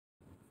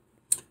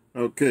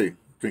Okay,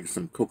 drink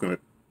some coconut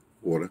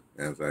water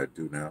as I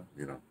do now.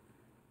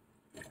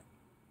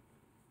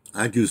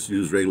 I just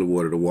use regular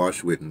water to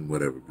wash with and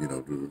whatever,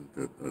 do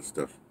the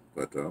stuff.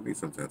 But I mean,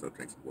 sometimes I'll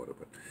drink some water,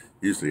 but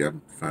usually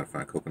I'm trying to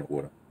find coconut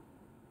water.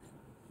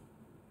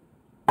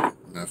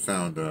 And I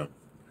found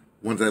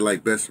ones I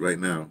like best right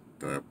now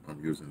that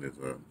I'm using is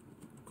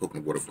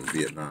coconut water from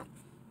Vietnam.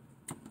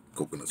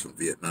 Coconuts from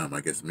Vietnam, I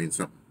guess it means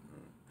something.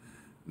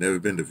 Never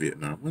been to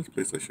Vietnam. That's a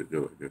place I should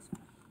go, I guess.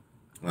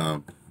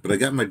 But I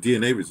got my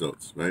DNA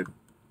results, right?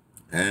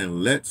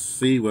 And let's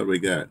see what we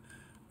got.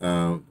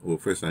 Well,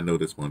 first I know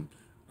this one.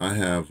 I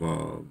have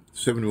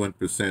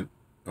 71%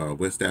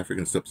 West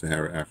African,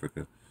 Sub-Saharan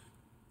Africa,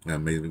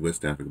 mainly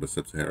West Africa, but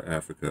Sub-Saharan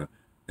Africa,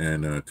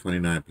 and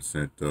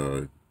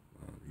 29%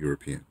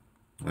 European,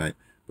 right?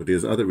 But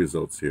there's other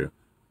results here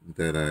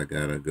that I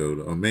gotta go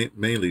to.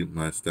 Mainly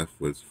my stuff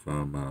was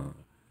from,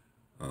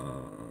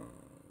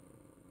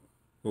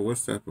 well,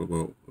 West Africa,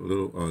 well, a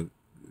little,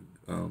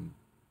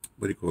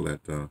 what do you call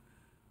that?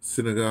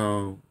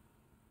 Senegal.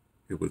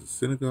 It was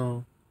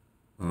Senegal,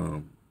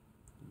 um,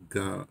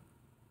 Ga-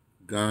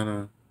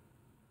 Ghana,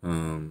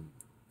 um,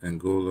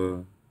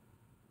 Angola,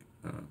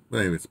 but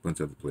anyway, it's a bunch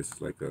of other places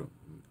like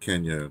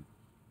Kenya,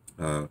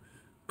 uh,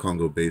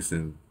 Congo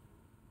Basin,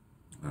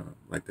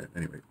 like that.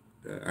 Anyway,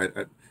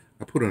 I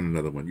put on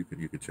another one. You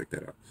can check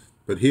that out.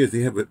 But here's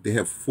they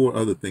have four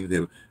other things. They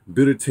have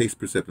bitter taste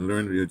perception.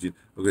 Learn real.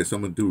 Okay, so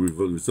I'm gonna do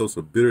results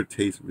of bitter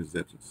taste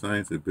perception.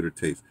 Science of bitter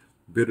taste: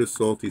 bitter,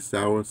 salty,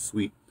 sour,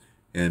 sweet,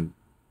 and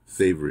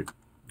savory.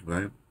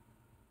 Right.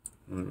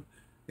 Uh,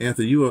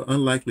 Anthony, you are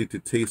unlikely to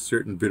taste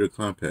certain bitter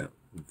compound.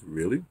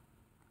 Really?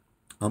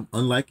 I'm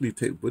unlikely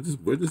to taste.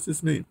 What does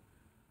this mean?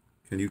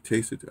 Can you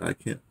taste it? I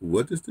can't.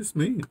 What does this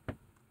mean?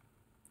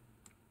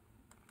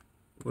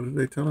 What are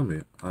they telling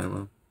me? I'm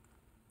a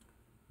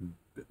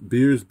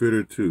beer is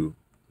bitter too.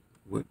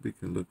 What we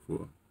can look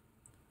for?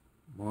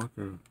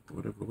 Marker,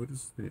 whatever. What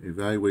is the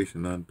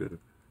evaluation non-bitter?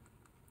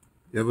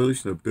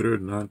 Evolution of bitter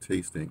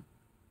non-tasting.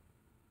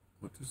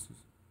 What is this?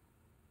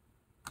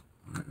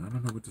 I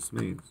don't know what this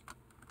means.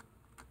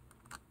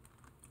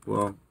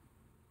 Well,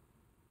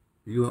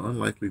 you are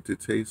unlikely to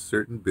taste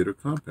certain bitter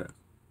compounds.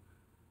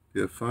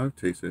 There are five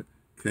tastes.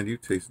 Can you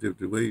taste the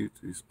way you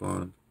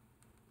respond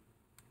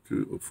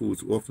to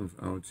foods often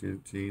from our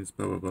genes?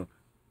 Blah blah blah.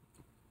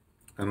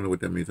 I don't know what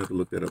that means. I have to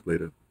look that up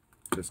later.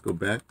 Let's go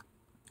back,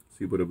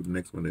 see whatever the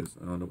next one is.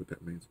 I don't know what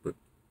that means, but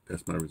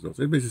that's my results.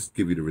 Let me just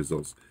give you the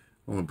results.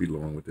 I won't be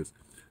long with this.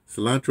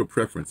 Cilantro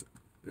preference.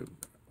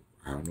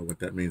 I don't know what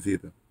that means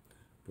either.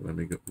 But let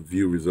me go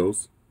view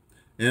results.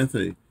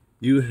 Anthony,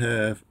 you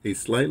have a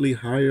slightly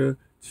higher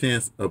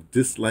chance of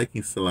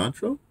disliking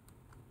cilantro.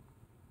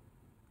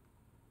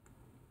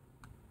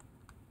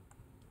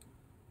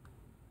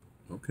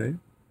 Okay.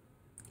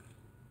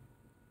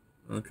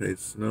 Okay.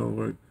 Smell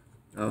work.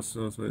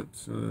 Also,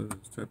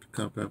 type of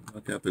compound.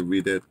 I have to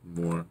read that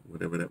more,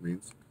 whatever that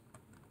means.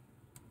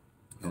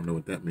 I don't know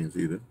what that means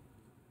either.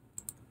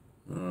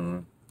 Uh,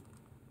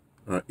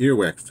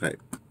 earwax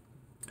type.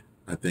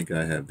 I think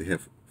I have. They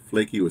have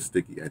flaky or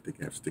sticky. I think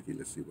I have sticky.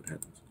 Let's see what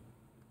happens.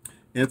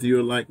 Anthony, you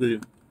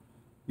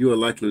are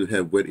likely to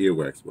have wet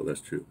earwax. Well,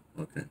 that's true.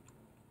 Okay.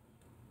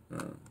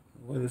 Uh,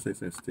 why does they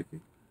say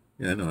sticky?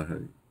 Yeah, I know how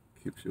it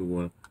keeps your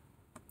water.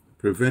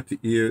 Prevent the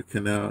ear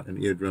canal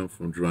and eardrum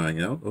from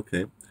drying out.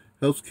 Okay.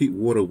 Helps keep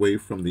water away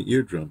from the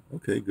eardrum.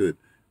 Okay, good.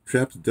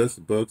 Traps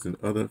dust, bugs, and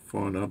other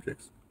foreign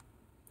objects.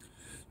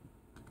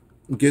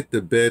 Get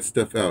the bad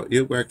stuff out.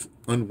 Earwax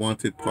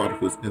unwanted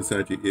particles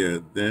inside your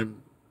ear.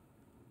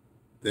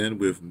 Then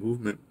with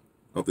movement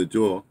of the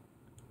jaw,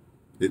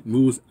 it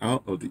moves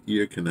out of the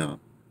ear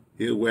canal.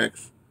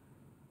 Earwax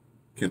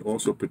can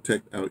also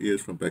protect our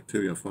ears from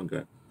bacteria and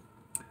fungi.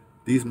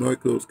 These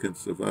microbes can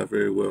survive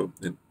very well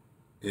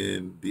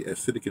in the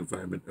acidic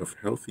environment of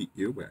healthy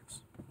earwax.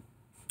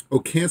 Oh,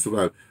 can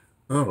survive.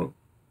 Oh,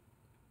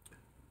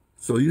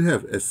 so you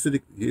have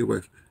acidic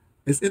earwax.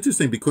 It's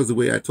interesting because the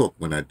way I talk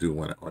when I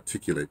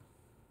articulate,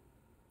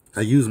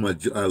 I use my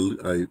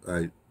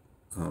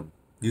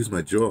use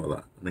my jaw a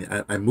lot. I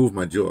mean, I move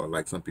my jaw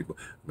like some people.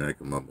 I mean, I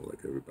can mumble like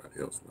everybody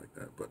else like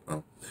that.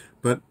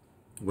 But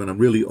when I'm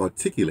really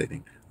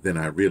articulating, then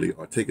I really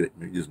articulate.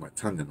 I use my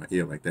tongue and my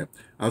ear like that.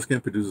 Our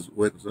skin produces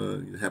what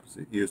happens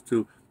in ears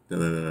too.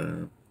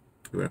 That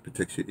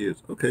protects your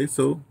ears. Okay,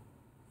 so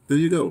there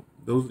you go.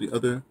 Those are the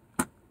other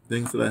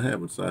things that I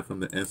have aside from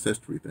the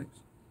ancestry things.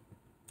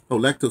 Oh,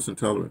 lactose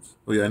intolerance.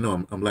 Oh yeah, I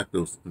know I'm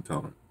lactose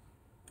intolerant.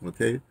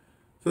 Okay,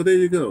 so there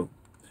you go.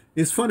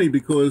 It's funny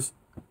because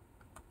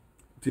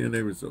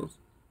DNA results.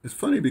 It's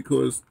funny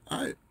because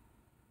I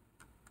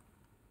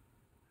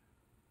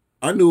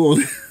knew all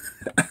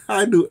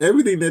I knew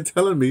everything they're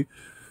telling me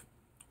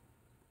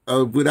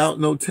without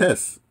no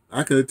tests.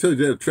 I could have told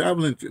you that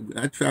traveling.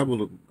 I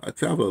travel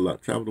a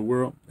lot, travel the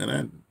world, and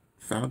I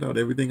found out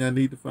everything I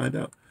need to find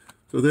out.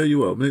 So there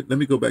you are. Let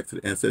me go back to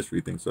the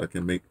ancestry thing so I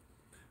can make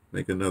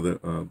another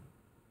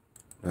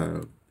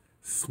uh,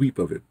 sweep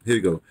of it. Here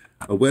you go.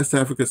 West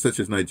Africa, such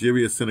as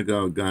Nigeria,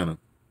 Senegal, Ghana.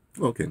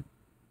 Okay.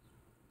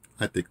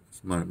 I think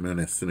it's my man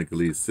that's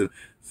Senegalese.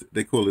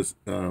 They call this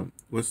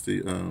what's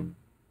the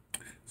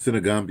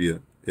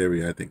Senegambia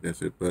area. I think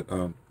that's it. But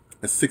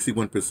that's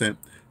 61%.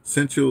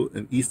 Central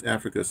and East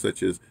Africa,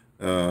 such as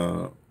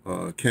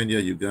Kenya,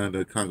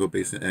 Uganda, Congo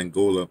Basin,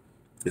 Angola,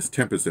 is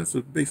 10%.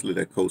 So basically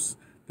that coast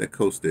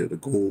there, the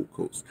Gold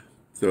Coast.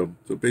 So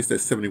basically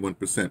that's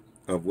 71%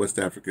 of West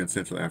Africa and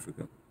Central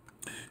Africa.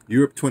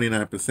 Europe,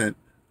 29%.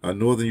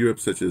 Northern Europe,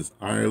 such as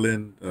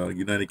Ireland,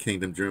 United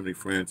Kingdom, Germany,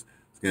 France,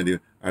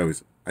 Scandinavia.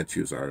 I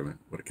choose Ireland.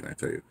 What can I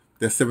tell you?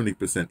 That's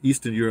 70%.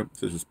 Eastern Europe,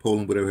 such as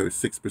Poland, whatever,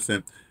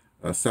 6%.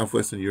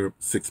 Southwestern Europe,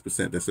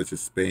 6%. That's such as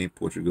Spain,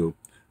 Portugal,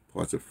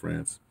 parts of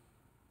France.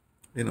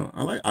 You know,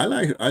 I like. Well,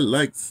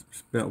 I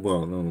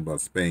don't know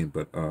about Spain,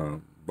 but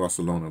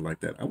Barcelona, like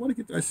that. I want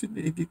to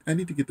get. I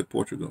need to get to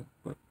Portugal,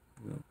 but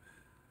you know,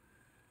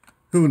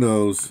 who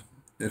knows?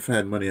 If I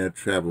had money, I'd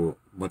travel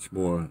much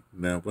more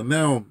now. But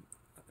now,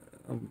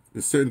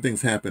 if certain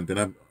things happen, then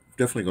I'm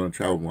definitely going to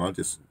travel more. I'll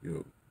just,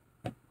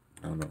 I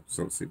don't know.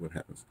 So see what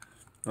happens.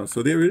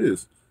 So there it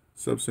is,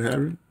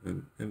 Sub-Saharan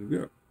and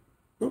Europe.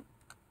 Oh,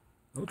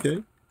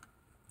 okay.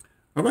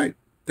 All right.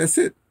 That's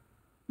it.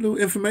 Little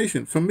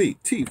information from me,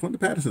 T, from the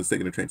Pattersons,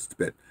 taking the train to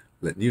Tibet,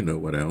 letting you know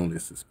what I only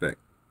suspect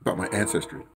about my ancestry.